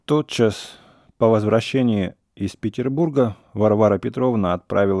Тотчас по возвращении из Петербурга Варвара Петровна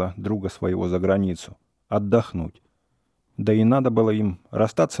отправила друга своего за границу отдохнуть. Да и надо было им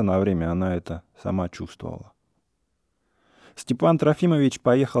расстаться на время, она это сама чувствовала. Степан Трофимович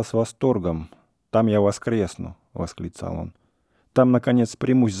поехал с восторгом. «Там я воскресну», — восклицал он. «Там, наконец,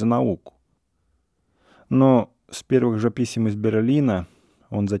 примусь за науку». Но с первых же писем из Берлина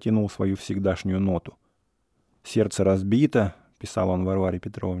он затянул свою всегдашнюю ноту. «Сердце разбито», — писал он Варваре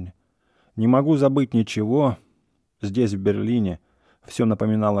Петровне. «Не могу забыть ничего. Здесь, в Берлине, все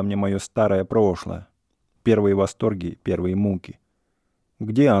напоминало мне мое старое прошлое. Первые восторги, первые муки.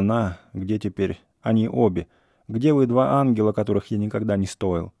 Где она, где теперь они обе? Где вы, два ангела, которых я никогда не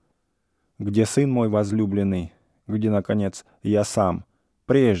стоил? Где сын мой возлюбленный? Где, наконец, я сам?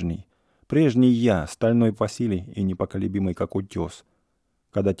 Прежний я, стальной по силе и непоколебимый, как утес.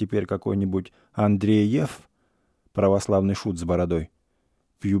 Когда теперь какой-нибудь Андреев, православный шут с бородой,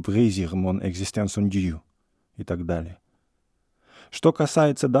 «Vieux brisir mon existence en Dieu» и так далее. Что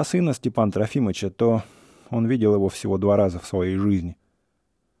касается до сына Степана Трофимовича, то он видел его всего 2 раза в своей жизни.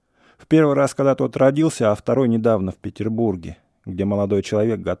 В первый раз, когда тот родился, а второй недавно в Петербурге, где молодой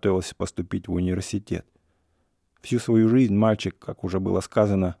человек готовился поступить в университет. Всю свою жизнь мальчик, как уже было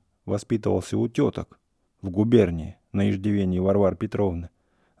сказано, воспитывался у теток в губернии, на иждивении Варвары Петровны,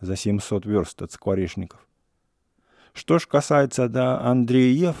 за 700 верст от Скворечников. Что ж касается до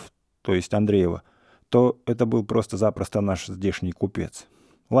Андреев, то есть Андреева, то это был просто-запросто наш здешний купец.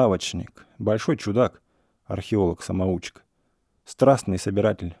 Лавочник, большой чудак, археолог-самоучка, страстный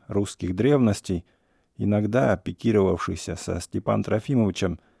собиратель русских древностей, иногда пикировавшийся со Степаном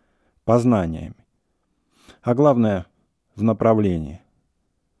Трофимовичем познаниями. А главное, в направлении.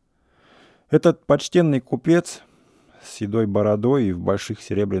 Этот почтенный купец с седой бородой и в больших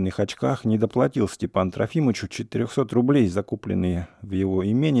серебряных очках не доплатил Степану Трофимовичу 400 рублей, закупленные в его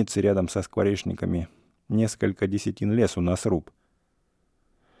именице рядом со Скворечниками, несколько десятин лесу на сруб.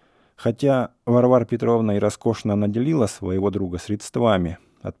 Хотя Варвара Петровна и роскошно наделила своего друга средствами,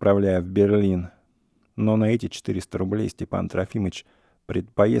 отправляя в Берлин, но на эти 400 рублей Степан Трофимович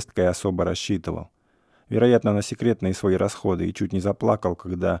пред поездкой особо рассчитывал. Вероятно, на секретные свои расходы, и чуть не заплакал,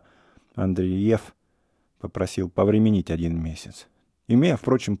 когда Андреев попросил повременить 1 месяц. Имея,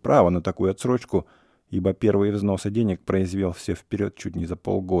 впрочем, право на такую отсрочку, ибо первые взносы денег произвел все вперед чуть не за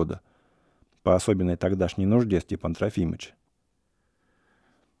полгода, по особенной тогдашней нужде Степана Трофимовича.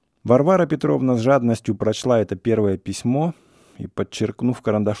 Варвара Петровна с жадностью прочла это первое письмо и, подчеркнув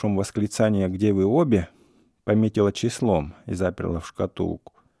карандашом восклицание «Где вы обе?», пометила числом и заперла в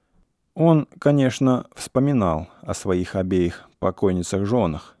шкатулку. Он, конечно, вспоминал о своих обеих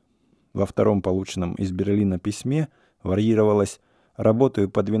покойницах-женах. Во втором полученном из Берлина письме варьировалось «Работаю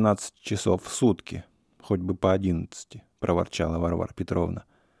по 12 часов в сутки, хоть бы по 11», — проворчала Варвара Петровна.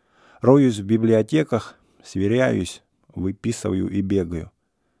 «Роюсь в библиотеках, сверяюсь, выписываю и бегаю.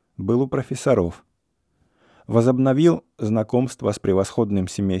 Был у профессоров. Возобновил знакомство с превосходным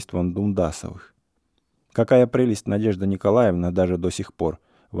семейством Дундасовых. Какая прелесть Надежда Николаевна даже до сих пор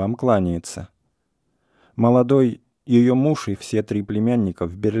вам кланяется. Молодой ее муж и все 3 племянника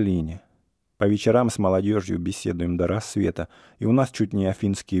в Берлине. По вечерам с молодежью беседуем до рассвета, и у нас чуть не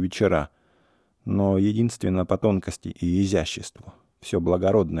афинские вечера. Но единственно по тонкости и изяществу. Все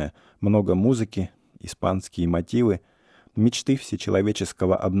благородное, много музыки, испанские мотивы, мечты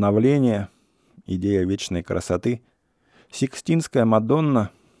всечеловеческого обновления, идея вечной красоты, Сикстинская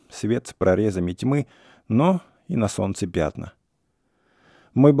Мадонна, свет с прорезами тьмы, но и на солнце пятна.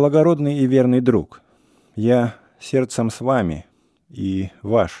 Мой благородный и верный друг, я сердцем с вами и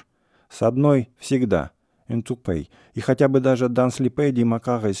ваш, с одной всегда, интупей, и хотя бы даже данслипеди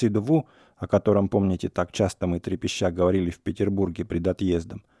макара сидову, о котором, помните, так часто мы трепеща говорили в Петербурге пред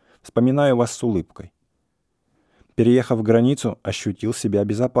отъездом, вспоминаю вас с улыбкой. Переехав границу, ощутил себя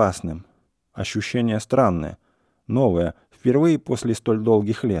безопасным. Ощущение странное, новое, впервые после столь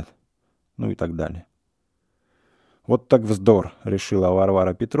долгих лет. Ну и так далее. Вот так вздор, решила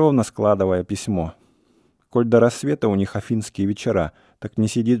Варвара Петровна, складывая письмо. Коль до рассвета у них афинские вечера, так не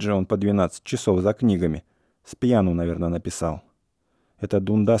сидит же он по 12 часов за книгами. С пьяну, наверное, написал. Это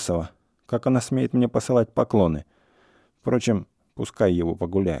Дундасова. Как она смеет мне посылать поклоны? Впрочем, пускай его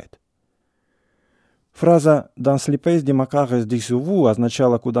погуляет. Фраза «Dans les pays de Макарес дисуву»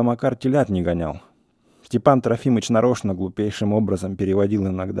 означала «куда Макар телят не гонял». Степан Трофимович нарочно глупейшим образом переводил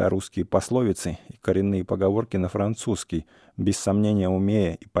иногда русские пословицы и коренные поговорки на французский, без сомнения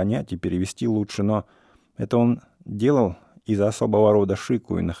умея и понять, и перевести лучше, но это он делал из-за особого рода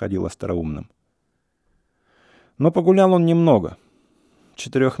шику и находил остроумным. Но погулял он немного.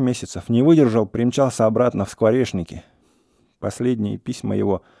 4 месяцев не выдержал, примчался обратно в Скворечники. Последние письма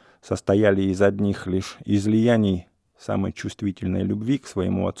его состояли из одних лишь излияний самой чувствительной любви к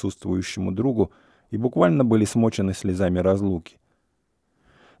своему отсутствующему другу и буквально были смочены слезами разлуки.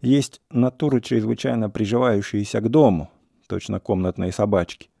 Есть натуры, чрезвычайно приживающиеся к дому, точно комнатные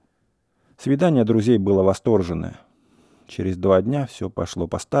собачки. Свидание друзей было восторженное. Через 2 дня все пошло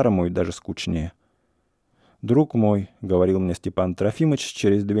по-старому и даже скучнее. «Друг мой», — говорил мне Степан Трофимович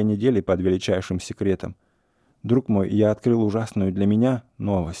через 2 недели под величайшим секретом, «друг мой, я открыл ужасную для меня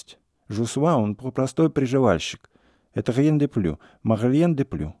новость. Жусва, он простой приживальщик. Это rien de plus, rien de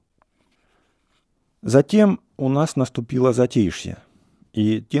plus». Затем у нас наступило затишье,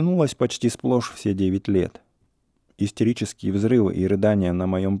 и тянулось почти сплошь все 9 лет. Истерические взрывы и рыдания на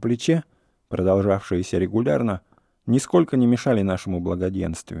моем плече, продолжавшиеся регулярно, нисколько не мешали нашему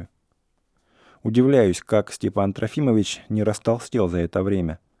благоденствию. Удивляюсь, как Степан Трофимович не растолстел за это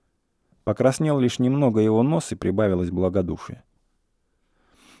время. Покраснел лишь немного его нос, и прибавилось благодушие.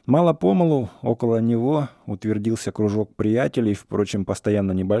 Мало-помалу около него утвердился кружок приятелей, впрочем,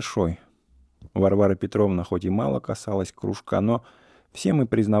 постоянно небольшой. Варвара Петровна хоть и мало касалась кружка, но все мы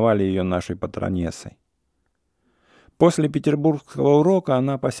признавали ее нашей патронессой. После петербургского урока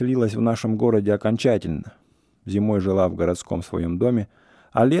она поселилась в нашем городе окончательно. Зимой жила в городском своем доме,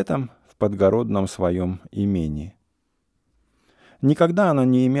 а летом в подгородном своем имении. Никогда она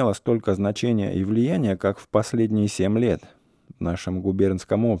не имела столько значения и влияния, как в последние 7 лет в нашем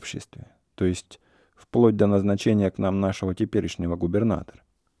губернском обществе, то есть вплоть до назначения к нам нашего теперешнего губернатора.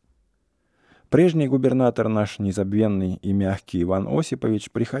 Прежний губернатор наш, незабвенный и мягкий Иван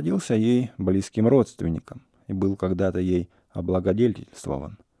Осипович, приходился ей близким родственником и был когда-то ей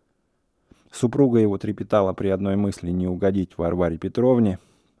облагодетельствован. Супруга его трепетала при одной мысли не угодить Варваре Петровне,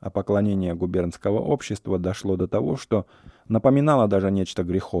 а поклонение губернского общества дошло до того, что напоминало даже нечто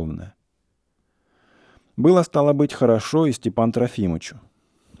греховное. Было, стало быть, хорошо и Степан Трофимовичу.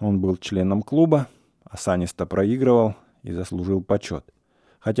 Он был членом клуба, осанисто проигрывал и заслужил почет,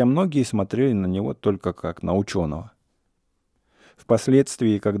 хотя многие смотрели на него только как на ученого.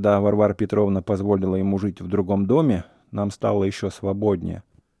 Впоследствии, когда Варвара Петровна позволила ему жить в другом доме, нам стало еще свободнее.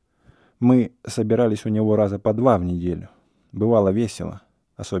 Мы собирались у него раза по 2 в неделю. Бывало весело,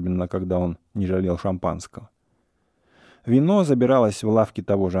 особенно когда он не жалел шампанского. Вино забиралось в лавке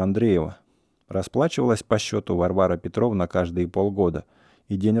того же Андреева. Расплачивалась по счету Варвара Петровна каждые полгода,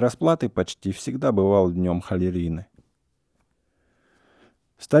 и день расплаты почти всегда бывал днем холерины.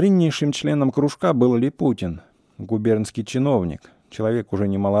 Стариннейшим членом кружка был Липутин, губернский чиновник, человек уже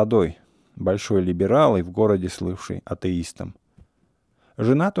не молодой, большой либерал и в городе слывший атеистом.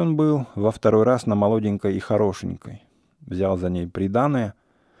 Женат он был во 2-й раз на молоденькой и хорошенькой, взял за ней приданое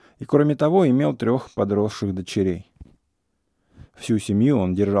и, кроме того, имел 3 подросших дочерей. Всю семью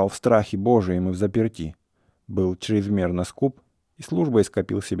он держал в страхе Божием и в заперти, был чрезмерно скуп и службой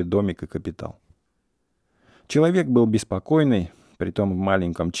скопил себе домик и капитал. Человек был беспокойный, притом в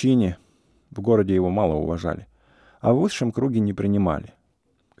маленьком чине, в городе его мало уважали, а в высшем круге не принимали.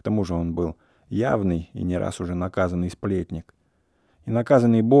 К тому же он был явный и не раз уже наказанный сплетник. И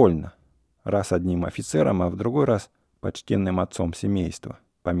наказанный больно, раз одним офицером, а в другой раз почтенным отцом семейства,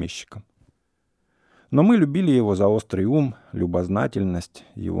 помещиком. Но мы любили его за острый ум, любознательность,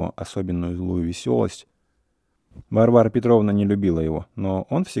 его особенную злую веселость. Варвара Петровна не любила его, но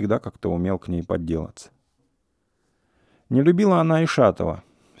он всегда как-то умел к ней подделаться. Не любила она и Шатова,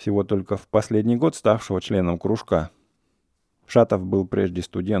 всего только в последний год ставшего членом кружка. Шатов был прежде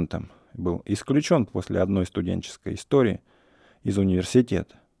студентом, был исключен после одной студенческой истории из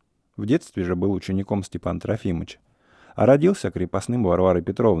университета. В детстве же был учеником Степана Трофимовича, а родился крепостным Варвары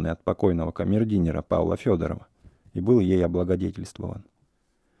Петровны от покойного камердинера Павла Федорова и был ей облагодетельствован.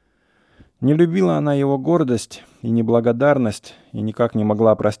 Не любила она его гордость и неблагодарность и никак не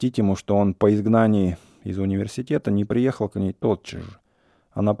могла простить ему, что он по изгнании из университета не приехал к ней тотчас же,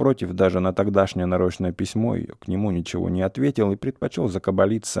 а напротив, даже на тогдашнее нарочное письмо ее к нему ничего не ответил и предпочел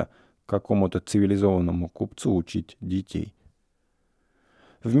закабалиться к какому-то цивилизованному купцу учить детей.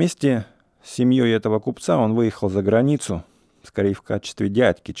 Вместе с семьей этого купца он выехал за границу, скорее в качестве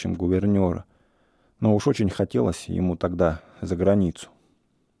дядьки, чем гувернера, но уж очень хотелось ему тогда за границу.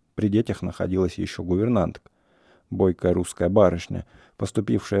 При детях находилась еще гувернантка, бойкая русская барышня,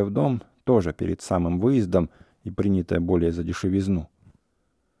 поступившая в дом тоже перед самым выездом и принятая более за дешевизну.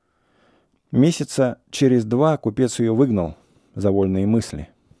 Месяца через 2 купец ее выгнал за вольные мысли.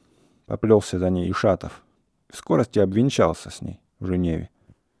 Поплелся за ней и Шатов. В скорости обвенчался с ней в Женеве.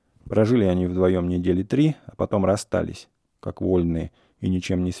 Прожили они вдвоем 3 недели, а потом расстались, как вольные и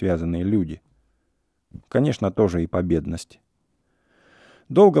ничем не связанные люди. Конечно, тоже и по бедности.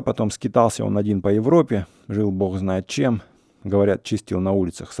 Долго потом скитался он один по Европе, жил бог знает чем, Говорят, чистил на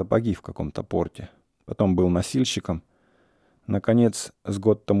улицах сапоги в каком-то порте. Потом был носильщиком. Наконец, с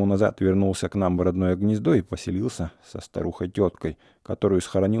год тому назад вернулся к нам в родное гнездо и поселился со старухой-теткой, которую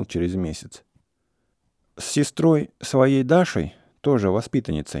схоронил через месяц. С сестрой своей Дашей, тоже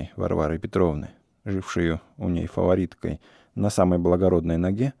воспитанницей Варвары Петровны, жившей у ней фавориткой на самой благородной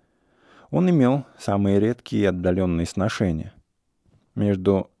ноге, он имел самые редкие и отдаленные сношения.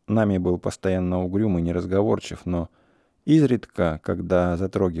 Между нами был постоянно угрюм и неразговорчив, но изредка, когда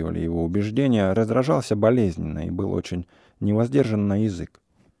затрогивали его убеждения, раздражался болезненно и был очень невоздержан на язык.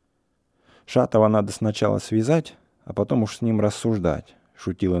 Шатова надо сначала связать, а потом уж с ним рассуждать,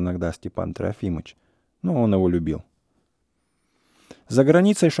 шутил иногда Степан Трофимыч, но он его любил. За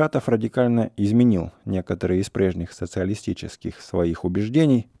границей Шатов радикально изменил некоторые из прежних социалистических своих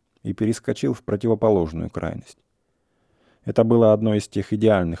убеждений и перескочил в противоположную крайность. Это было одно из тех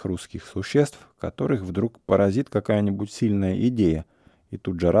идеальных русских существ, которых вдруг поразит какая-нибудь сильная идея и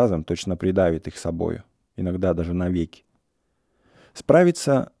тут же разом точно придавит их собою, иногда даже навеки.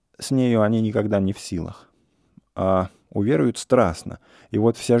 Справиться с нею они никогда не в силах, а уверуют страстно, и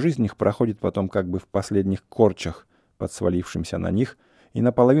вот вся жизнь их проходит потом как бы в последних корчах, под свалившимся на них и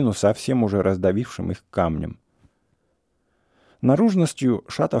наполовину совсем уже раздавившим их камнем. Наружностью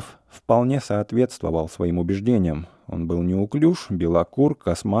Шатов вполне соответствовал своим убеждениям. Он был неуклюж, белокур,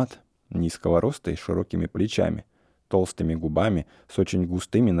 космат, низкого роста и с широкими плечами, толстыми губами, с очень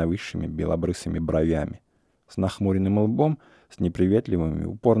густыми нависшими белобрысыми бровями, с нахмуренным лбом, с неприветливым и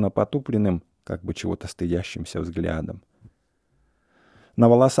упорно потупленным, как бы чего-то стыдящимся взглядом. На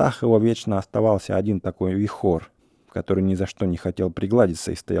волосах его вечно оставался один такой вихор, который ни за что не хотел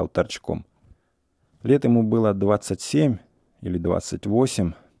пригладиться и стоял торчком. Лет ему было 27 или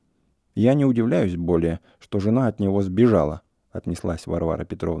 28. Я не удивляюсь более, что жена от него сбежала, отнеслась Варвара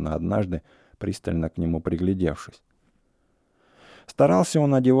Петровна однажды, пристально к нему приглядевшись. Старался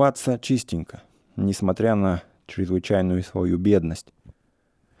он одеваться чистенько, несмотря на чрезвычайную свою бедность.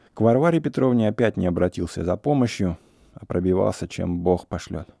 К Варваре Петровне опять не обратился за помощью, а пробивался, чем Бог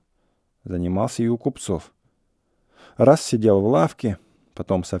пошлет. Занимался и у купцов. Раз сидел в лавке,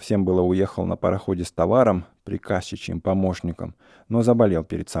 потом совсем было уехал на пароходе с товаром, приказчичьим помощником, но заболел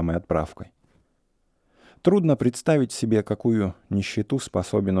перед самой отправкой. Трудно представить себе, какую нищету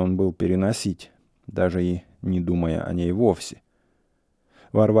способен он был переносить, даже и не думая о ней вовсе.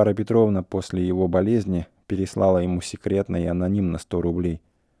 Варвара Петровна после его болезни переслала ему секретно и анонимно 100 рублей.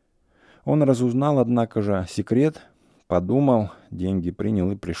 Он разузнал, однако же, секрет, подумал, деньги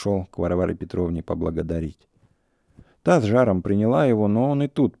принял и пришел к Варваре Петровне поблагодарить. Та с жаром приняла его, но он и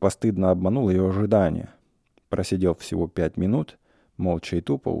тут постыдно обманул ее ожидания. Просидел всего 5 минут, молча и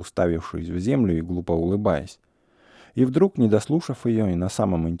тупо уставившись в землю и глупо улыбаясь. И вдруг, не дослушав ее и на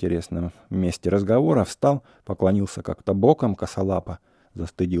самом интересном месте разговора, встал, поклонился как-то боком, косолапо,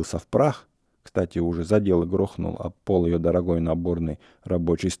 застыдился в прах, кстати, уже задел и грохнул об пол ее дорогой наборный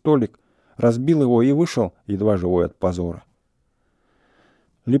рабочий столик, разбил его и вышел, едва живой от позора.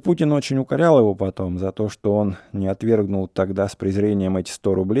 Липутин очень укорял его потом за то, что он не отвергнул тогда с презрением эти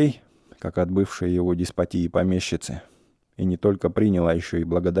 100 рублей, как от бывшей его деспотии помещицы, и не только принял, а еще и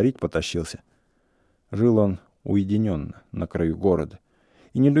благодарить потащился. Жил он уединенно, на краю города,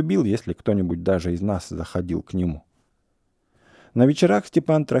 и не любил, если кто-нибудь даже из нас заходил к нему. На вечерах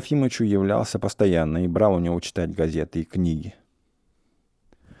Степан Трофимовичу являлся постоянно и брал у него читать газеты и книги.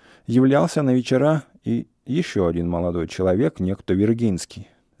 Являлся на вечера и еще один молодой человек, некто Вергинский,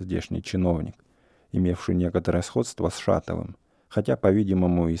 здешний чиновник, имевший некоторое сходство с Шатовым, хотя,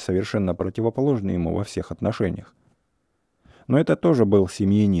 по-видимому, и совершенно противоположный ему во всех отношениях. Но это тоже был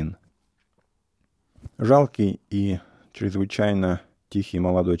семьянин. Жалкий и чрезвычайно тихий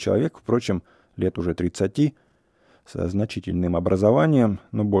молодой человек, впрочем, лет уже 30, со значительным образованием,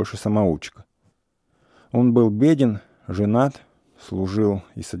 но больше самоучка. Он был беден, женат, служил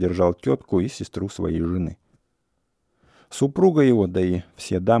и содержал тетку и сестру своей жены. Супруга его, да и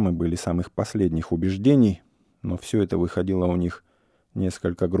все дамы были самых последних убеждений, но все это выходило у них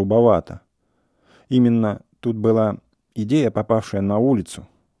несколько грубовато. Именно тут была идея, попавшая на улицу,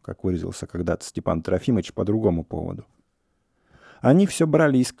 как выразился когда-то Степан Трофимович по другому поводу. Они все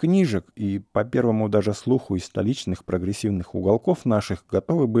брали из книжек и, по первому даже слуху из столичных прогрессивных уголков наших,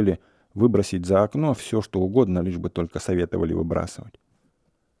 готовы были выбросить за окно все, что угодно, лишь бы только советовали выбрасывать.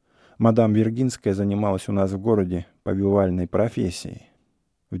 Мадам Вергинская занималась у нас в городе повивальной профессией.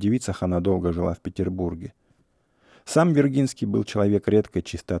 В девицах она долго жила в Петербурге. Сам Вергинский был человек редкой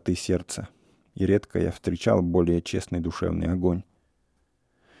чистоты сердца, и редко я встречал более честный душевный огонь.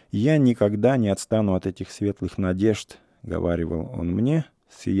 «Я никогда не отстану от этих светлых надежд», — говаривал он мне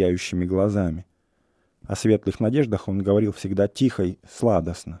с сияющими глазами. О светлых надеждах он говорил всегда тихо и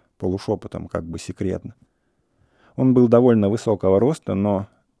сладостно, полушепотом, как бы секретно. Он был довольно высокого роста, но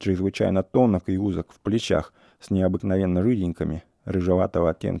чрезвычайно тонок и узок в плечах, с необыкновенно жиденькими,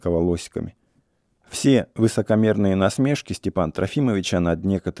 рыжеватого оттенка волосиками. Все высокомерные насмешки Степана Трофимовича над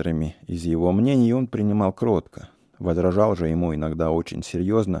некоторыми из его мнений он принимал кротко, возражал же ему иногда очень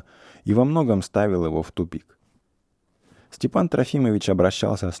серьезно и во многом ставил его в тупик. Степан Трофимович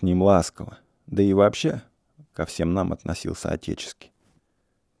обращался с ним ласково, да и вообще ко всем нам относился отечески.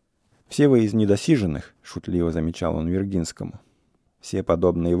 «Все вы из недосиженных», — шутливо замечал он Виргинскому. «Все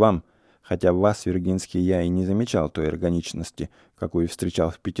подобные вам, хотя в вас, Виргинский, я и не замечал той органичности, какую встречал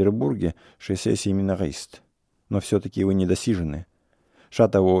в Петербурге шоссе-семинарист. Но все-таки вы недосиженные.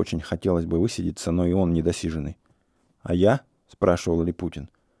 Шатову очень хотелось бы высидеться, но и он недосиженный». «А я?» — спрашивал Липутин.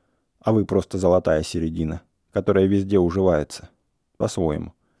 «А вы просто золотая середина, которая везде уживается.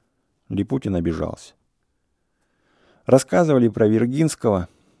 По-своему». Липутин обижался. Рассказывали про Виргинского,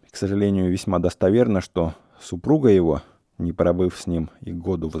 к сожалению, весьма достоверно, что супруга его, не пробыв с ним и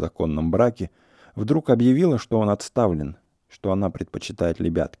году в законном браке, вдруг объявила, что он отставлен, что она предпочитает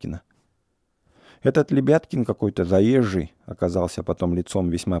Лебяткина. Этот Лебяткин, какой-то заезжий, оказался потом лицом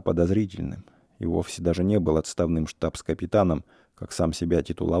весьма подозрительным и вовсе даже не был отставным штабс-капитаном, как сам себя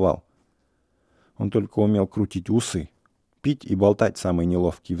титуловал. Он только умел крутить усы, пить и болтать самый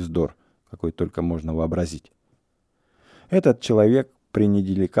неловкий вздор, какой только можно вообразить. Этот человек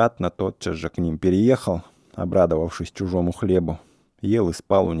пренеделикатно тотчас же к ним переехал, обрадовавшись чужому хлебу, ел и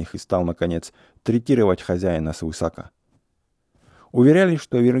спал у них и стал, наконец, третировать хозяина свысока. Уверяли,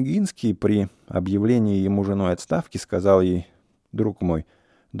 что Виргинский при объявлении ему женой отставки сказал ей: «Друг мой,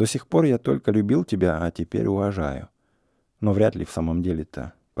 до сих пор я только любил тебя, а теперь уважаю». Но вряд ли в самом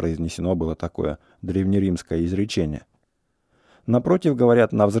деле-то произнесено было такое древнеримское изречение. Напротив,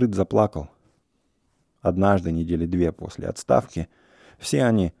 говорят, навзрыд заплакал. Однажды, недели две после отставки, все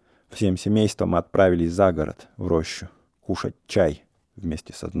они всем семейством отправились за город, в рощу, кушать чай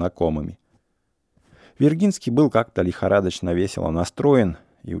вместе со знакомыми. Виргинский был как-то лихорадочно весело настроен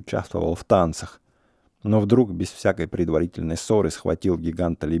и участвовал в танцах, но вдруг без всякой предварительной ссоры схватил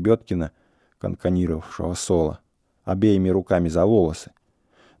гиганта Лебедкина, канканировавшего соло, обеими руками за волосы,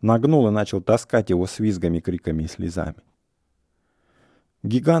 нагнул и начал таскать его с визгами, криками и слезами.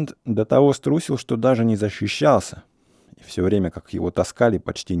 Гигант до того струсил, что даже не защищался, и все время, как его таскали,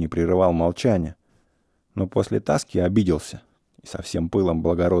 почти не прерывал молчания. Но после таски обиделся, и со всем пылом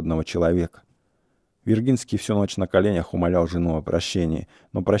благородного человека. Виргинский всю ночь на коленях умолял жену о прощении,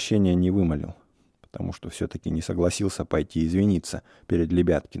 но прощения не вымолил, потому что все-таки не согласился пойти извиниться перед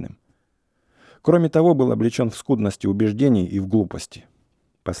Лебяткиным. Кроме того, был облечен в скудности убеждений и в глупости.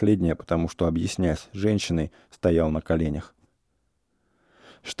 Последнее, потому что, объясняясь с женщиной, стоял на коленях.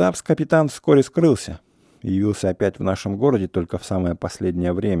 Штабс-капитан вскоре скрылся и явился опять в нашем городе только в самое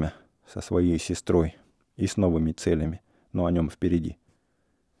последнее время со своей сестрой и с новыми целями, но о нем впереди.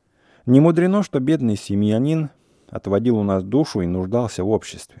 Не мудрено, что бедный семьянин отводил у нас душу и нуждался в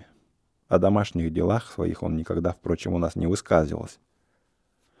обществе. О домашних делах своих он никогда, впрочем, у нас не высказывался.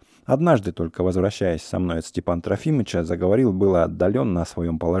 Однажды, только возвращаясь со мной от Степана Трофимовича, заговорил было отдаленно о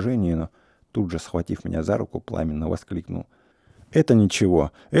своем положении, но тут же, схватив меня за руку, пламенно воскликнул: «Это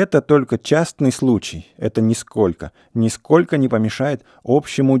ничего, это только частный случай, это нисколько не помешает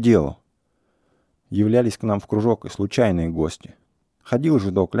общему делу». Являлись к нам в кружок и случайные гости. Ходил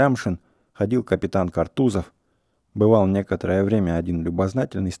жидок Лямшин, ходил капитан Картузов, бывал некоторое время один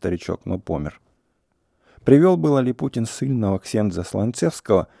любознательный старичок, но помер. Привел было Липутин ссыльного ксендза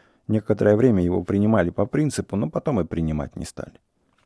Слонцевского, некоторое время его принимали по принципу, но потом и принимать не стали.